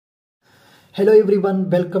Hello everyone,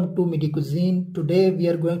 welcome to Medicuisine. Today we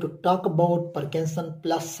are going to talk about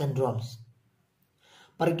Parkinson-Plus syndromes.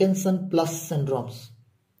 Parkinson-Plus syndromes.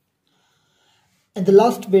 In the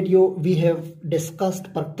last video we have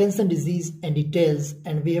discussed Parkinson disease in details,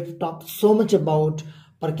 and we have talked so much about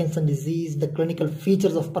Parkinson disease, the clinical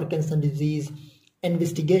features of Parkinson disease,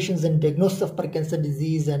 investigations and diagnosis of Parkinson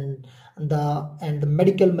disease, and the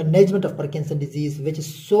medical management of Parkinson disease, which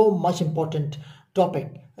is so much important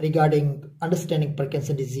topic regarding understanding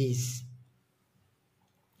Parkinson disease.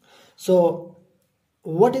 So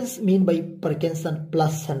what is mean by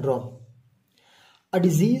Parkinson-Plus syndrome? A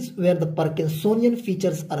disease where the Parkinsonian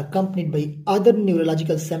features are accompanied by other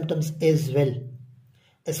neurological symptoms as well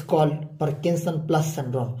is called Parkinson-Plus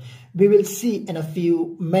syndrome. We will see in a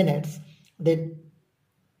few minutes that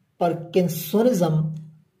Parkinsonism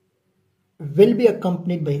will be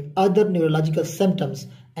accompanied by other neurological symptoms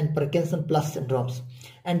and Parkinson-Plus syndromes.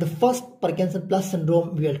 And the first Parkinson-Plus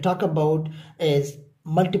syndrome we will talk about is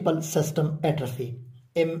multiple system atrophy,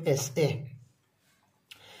 MSA.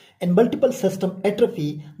 In multiple system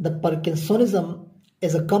atrophy, the Parkinsonism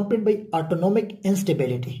is accompanied by autonomic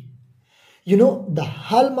instability. You know, the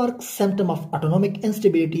hallmark symptom of autonomic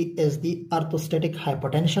instability is the orthostatic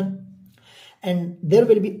hypotension, and there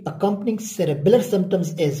will be accompanying cerebellar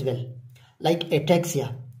symptoms as well, like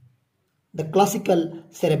ataxia, the classical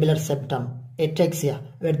cerebellar symptom, ataxia,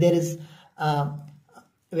 where there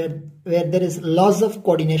is loss of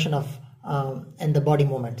coordination of in the body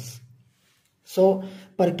movements. So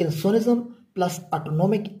Parkinsonism plus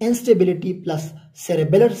autonomic instability plus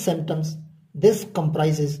cerebellar symptoms, this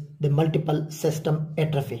comprises the multiple system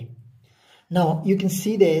atrophy. Now you can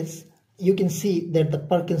see this, you can see that the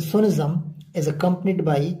Parkinsonism is accompanied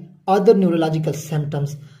by other neurological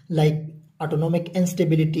symptoms like autonomic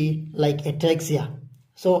instability, like ataxia.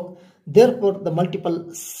 So therefore the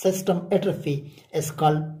multiple system atrophy is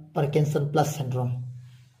called Parkinson-Plus syndrome.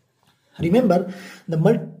 Remember, the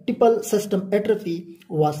multiple system atrophy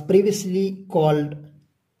was previously called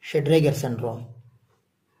Shedreger syndrome.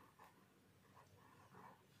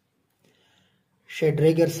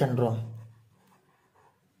 Shedreger syndrome.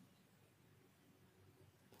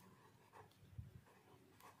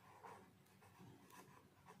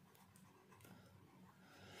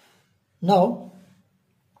 Now,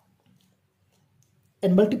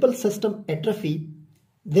 in multiple system atrophy,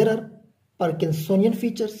 there are Parkinsonian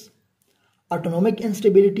features, autonomic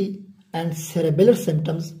instability, and cerebellar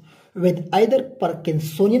symptoms, with either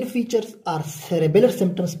Parkinsonian features or cerebellar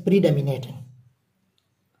symptoms predominating.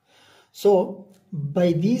 So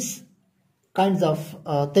by these kinds of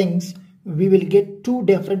things, we will get two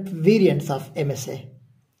different variants of MSA.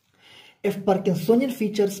 If Parkinsonian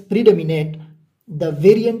features predominate, the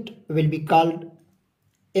variant will be called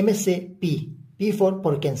MSA-P, P for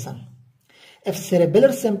Parkinson. If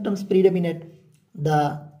cerebellar symptoms predominate,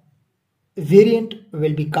 the variant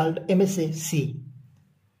will be called MSA-C.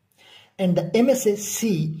 And the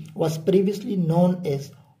MSA-C was previously known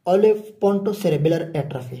as olive pontocerebellar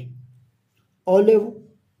atrophy. Olive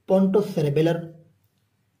pontocerebellar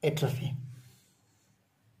atrophy.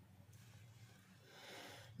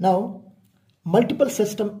 Now, multiple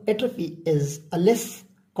system atrophy is a less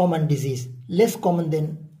common disease, less common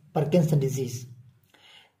than Parkinson disease.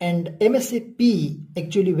 And MSA-P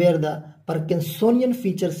actually where the Parkinsonian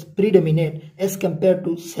features predominate as compared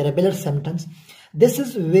to cerebellar symptoms. This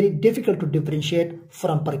is very difficult to differentiate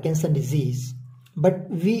from Parkinson disease, but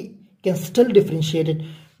we can still differentiate it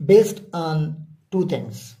based on two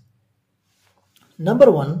things.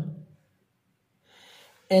 Number one,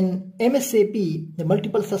 in MSA-P, the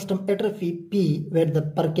multiple system atrophy P, where the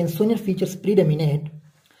Parkinsonian features predominate,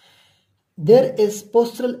 there is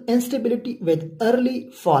postural instability with early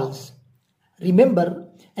falls. Remember,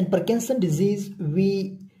 in Parkinson disease,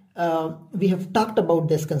 we have talked about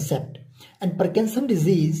this concept. In Parkinson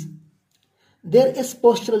disease, there is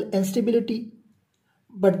postural instability,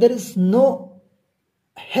 but there is no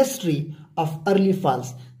history of early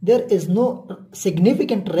falls. There is no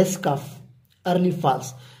significant risk of early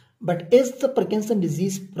falls. But as the Parkinson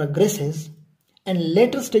disease progresses, and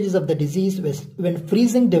later stages of the disease, when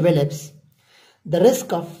freezing develops, the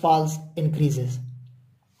risk of falls increases.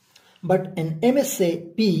 But in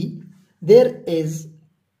MSA-P, there is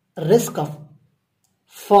a risk of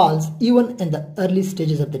falls even in the early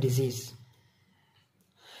stages of the disease.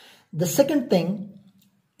 The second thing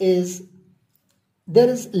is there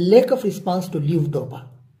is lack of response to levodopa.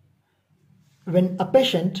 When a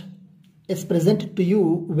patient is presented to you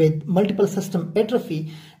with multiple system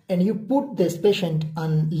atrophy and you put this patient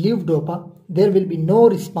on levodopa, there will be no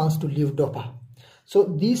response to levodopa. So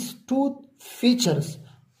these two features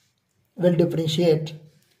will differentiate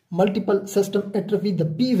multiple system atrophy, the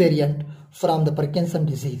P variant, from the Parkinson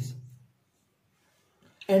disease.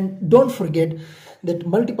 And don't forget that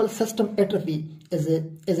multiple system atrophy is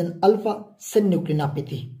an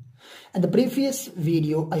alpha-synucleinopathy. In the previous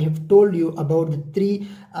video, I have told you about the three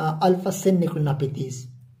alpha-synucleinopathies: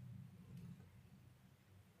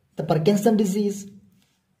 the Parkinson disease,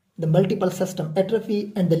 the multiple system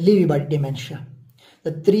atrophy, and the Lewy body dementia.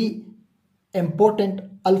 The three important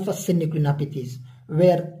alpha-synucleinopathies,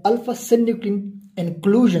 where alpha-synuclein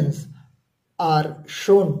inclusions are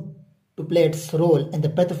shown to play its role in the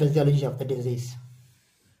pathophysiology of the disease.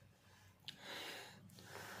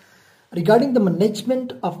 Regarding the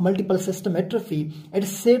management of multiple system atrophy, it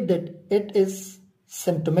is said that it is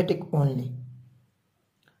symptomatic only.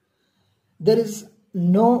 There is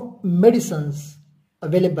no medicines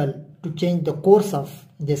available to change the course of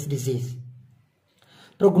this disease.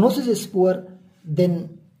 Prognosis is poor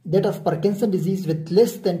than that of Parkinson's disease, with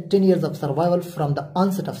less than 10 years of survival from the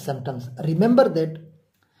onset of symptoms. Remember that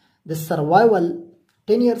the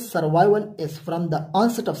 10 years survival is from the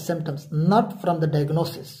onset of symptoms, not from the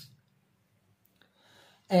diagnosis.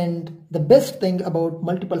 And the best thing about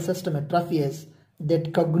multiple system atrophy is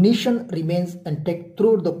that cognition remains intact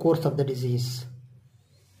throughout the course of the disease.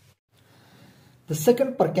 The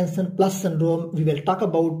second Parkinson-Plus syndrome we will talk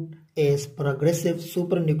about is progressive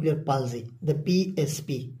supranuclear palsy, the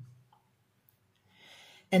PSP.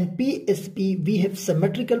 In PSP, we have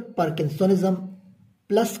symmetrical Parkinsonism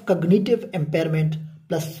plus cognitive impairment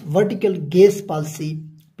plus vertical gaze palsy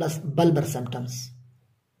plus bulbar symptoms.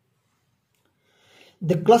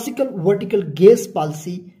 The classical vertical gaze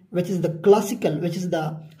palsy, which is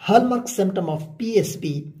the hallmark symptom of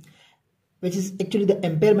PSP, which is actually the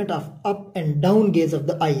impairment of up and down gaze of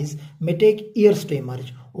the eyes, may take years to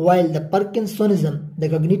emerge, while the Parkinsonism, the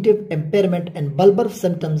cognitive impairment and bulbar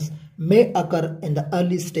symptoms may occur in the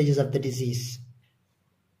early stages of the disease.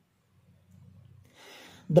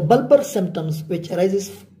 The bulbar symptoms, which arises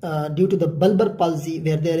due to the bulbar palsy,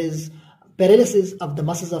 where there is paralysis of the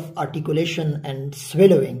muscles of articulation and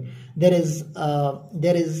swallowing, there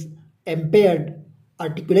is impaired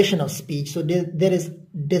articulation of speech, so there is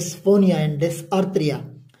dysphonia and dysarthria.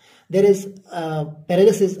 There is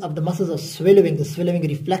paralysis of the muscles of swallowing. The swallowing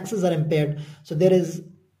reflexes are impaired, so there is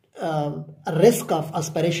a risk of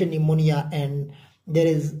aspiration pneumonia, and there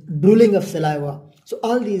is drooling of saliva. So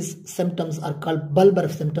all these symptoms are called bulbar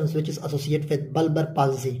symptoms, which is associated with bulbar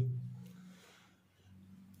palsy.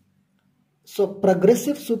 So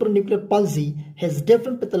progressive supranuclear palsy has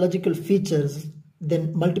different pathological features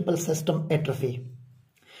than multiple system atrophy.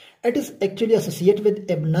 It is actually associated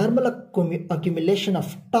with abnormal accumulation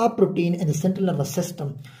of tau protein in the central nervous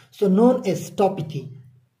system, so known as taupathy.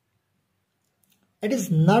 It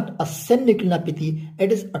is not a synucleinopathy,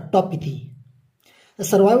 it is a taupathy. The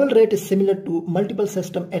survival rate is similar to multiple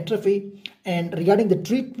system atrophy, and regarding the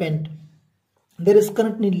treatment, there is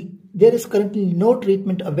currently no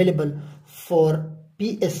treatment available for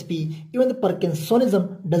PSP. Even the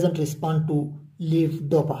Parkinsonism doesn't respond to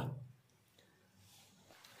levodopa.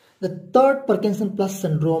 The third Parkinson-Plus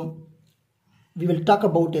syndrome we will talk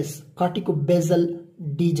about is corticobasal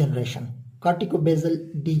degeneration.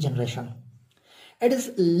 Corticobasal degeneration. It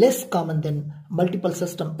is less common than multiple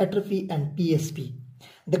system atrophy and PSP.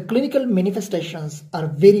 The clinical manifestations are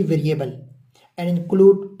very variable and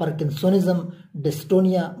include Parkinsonism,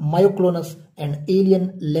 dystonia, myoclonus, and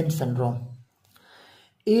alien limb syndrome.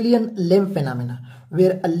 Alien limb phenomena,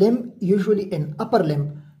 where a limb, usually an upper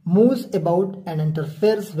limb, moves about and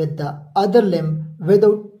interferes with the other limb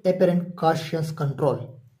without apparent conscious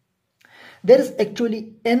control. There is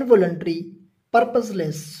actually involuntary,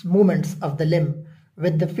 purposeless movements of the limb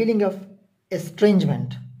with the feeling of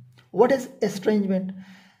estrangement. What is estrangement?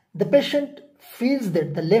 The patient feels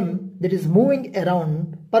that the limb that is moving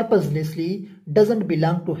around purposelessly doesn't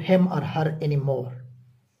belong to him or her anymore.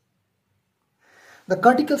 The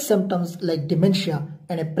cortical symptoms like dementia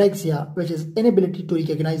and apraxia, which is inability to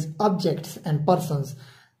recognize objects and persons,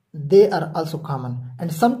 they are also common.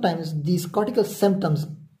 And sometimes these cortical symptoms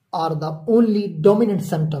are the only dominant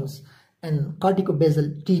symptoms in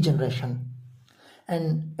corticobasal degeneration.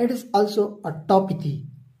 And it is also a taupathy,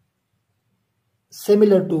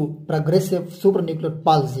 similar to progressive supranuclear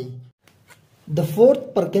palsy. The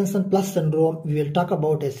fourth Parkinson-Plus syndrome we will talk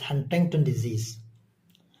about is Huntington disease.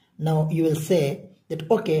 Now you will say that,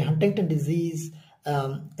 okay, Huntington disease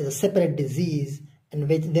is a separate disease in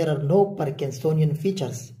which there are no Parkinsonian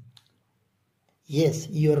features. Yes,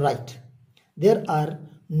 you are right. There are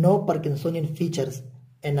no Parkinsonian features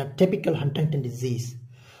in a typical Huntington disease.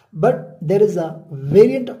 But there is a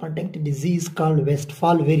variant of Huntington disease called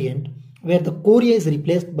Westphal variant, where the chorea is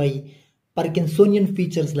replaced by Parkinsonian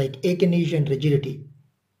features like akinesia and rigidity.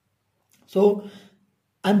 So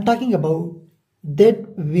I'm talking about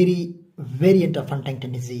that very variant of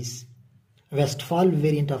Huntington disease, Westphal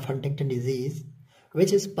variant of Huntington disease,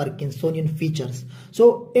 which is Parkinsonian features.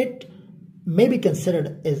 So it may be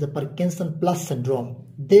considered as the Parkinson-Plus syndrome,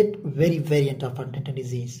 that very variant of Huntington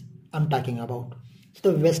disease I'm talking about.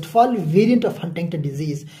 So the Westphal variant of Huntington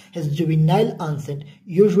disease has juvenile onset.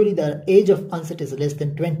 Usually the age of onset is less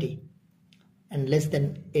than 20 and less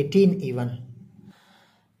than 18 even.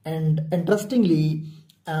 And interestingly,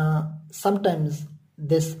 sometimes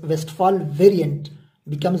this Westphal variant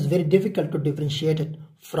becomes very difficult to differentiate it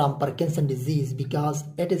from Parkinson disease because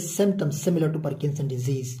it is symptoms similar to Parkinson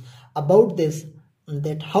disease. About this,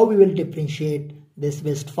 that how we will differentiate this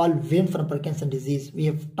Westphal variant from Parkinson disease, we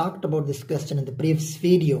have talked about this question in the previous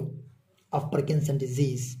video of Parkinson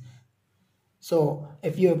disease. So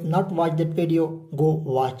if you have not watched that video, go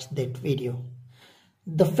watch that video.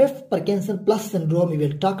 The fifth Parkinson-Plus syndrome we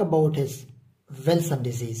will talk about is Wilson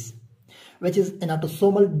disease, which is an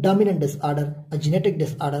autosomal dominant disorder, a genetic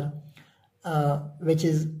disorder, which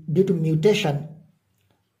is due to mutation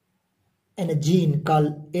in a gene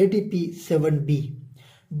called ATP7B,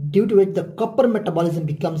 due to which the copper metabolism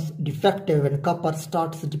becomes defective and copper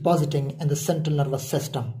starts depositing in the central nervous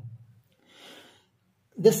system.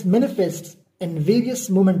 This manifests in various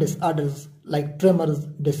movement disorders like tremors,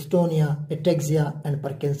 dystonia, ataxia, and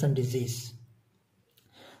Parkinson disease.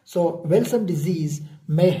 So Wilson disease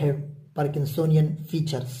may have Parkinsonian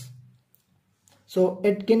features. So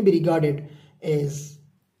it can be regarded as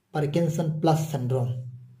Parkinson-Plus syndrome.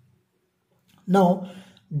 Now,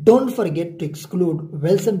 don't forget to exclude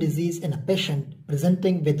Wilson disease in a patient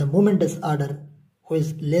presenting with a movement disorder who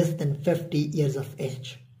is less than 50 years of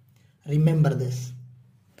age. Remember this.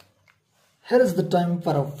 Here is the time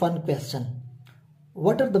for a fun question.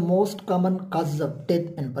 What are the most common causes of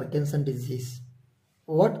death in Parkinson disease?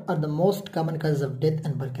 What are the most common causes of death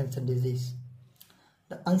in Parkinson disease?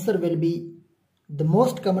 The answer will be, the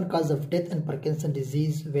most common cause of death in Parkinson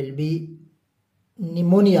disease will be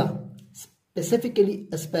pneumonia, specifically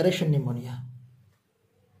aspiration pneumonia.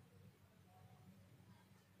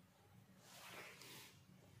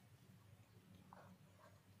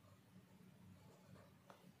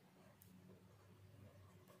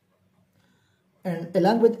 And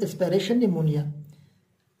along with aspiration pneumonia,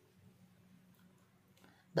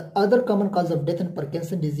 the other common cause of death in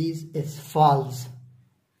Parkinson disease is falls,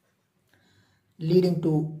 leading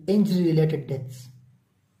to injury-related deaths.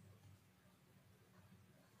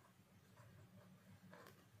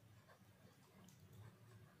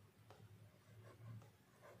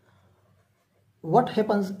 What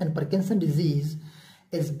happens in Parkinson disease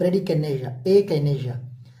is bradykinesia, akinesia.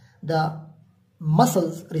 The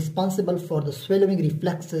muscles responsible for the swallowing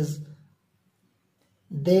reflexes,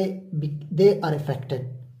 they are affected.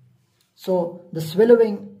 So the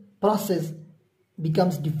swallowing process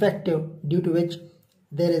becomes defective, due to which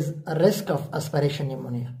there is a risk of aspiration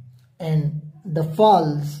pneumonia, and the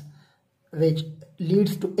falls, which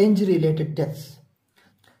leads to injury related deaths.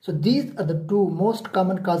 So these are the two most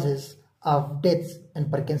common causes of deaths in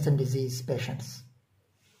Parkinson disease patients.